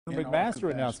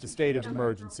McMaster announced a state of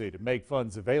emergency to make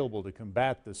funds available to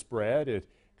combat the spread. It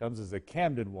comes as a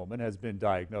Camden woman has been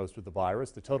diagnosed with the virus.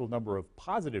 The total number of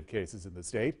positive cases in the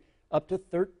state up to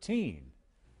 13.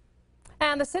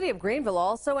 And the city of Greenville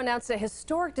also announced a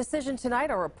historic decision tonight.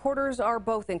 Our reporters are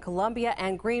both in Columbia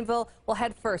and Greenville. We'll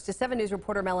head first to 7 News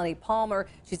reporter Melanie Palmer.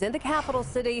 She's in the capital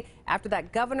city after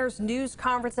that governor's news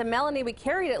conference. And Melanie, we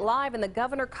carried it live and the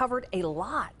governor covered a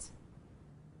lot.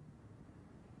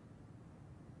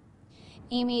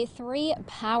 Amy, three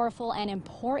powerful and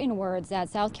important words that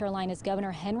South Carolina's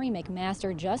Governor Henry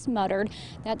McMaster just muttered,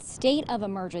 that state of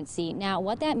emergency. Now,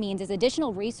 what that means is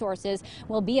additional resources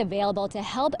will be available to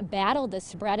help battle the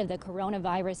spread of the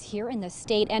coronavirus here in the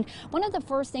state. And one of the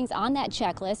first things on that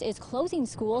checklist is closing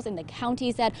schools in the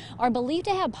counties that are believed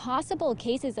to have possible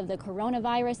cases of the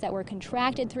coronavirus that were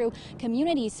contracted through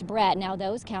community spread. Now,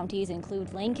 those counties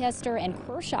include Lancaster and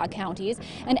Kershaw counties.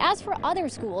 And as for other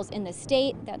schools in the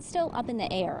state, that's still up in the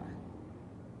air.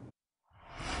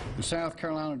 The South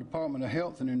Carolina Department of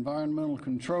Health and Environmental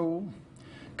Control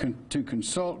to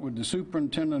consult with the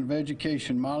Superintendent of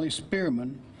Education, Molly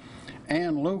Spearman,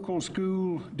 and local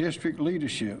school district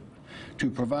leadership to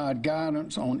provide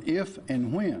guidance on if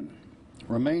and when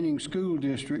remaining school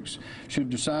districts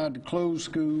should decide to close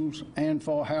schools and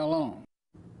for how long.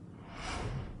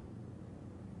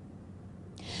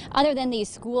 Other than these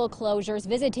school closures,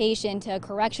 visitation to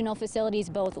correctional facilities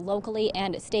both locally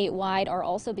and statewide are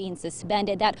also being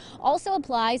suspended. That also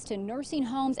applies to nursing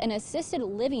homes and assisted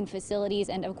living facilities.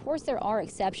 And of course, there are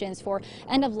exceptions for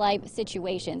end-of-life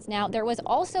situations. Now, there was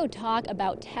also talk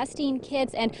about testing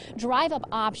kits and drive-up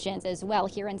options as well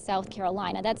here in South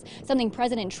Carolina. That's something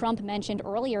President Trump mentioned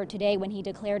earlier today when he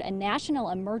declared a national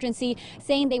emergency,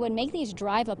 saying they would make these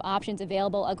drive-up options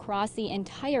available across the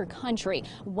entire country.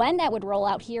 When that would roll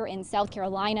out here in South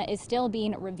Carolina is still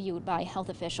being reviewed by health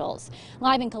officials.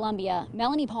 Live in Columbia,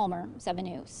 Melanie Palmer, 7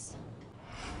 News.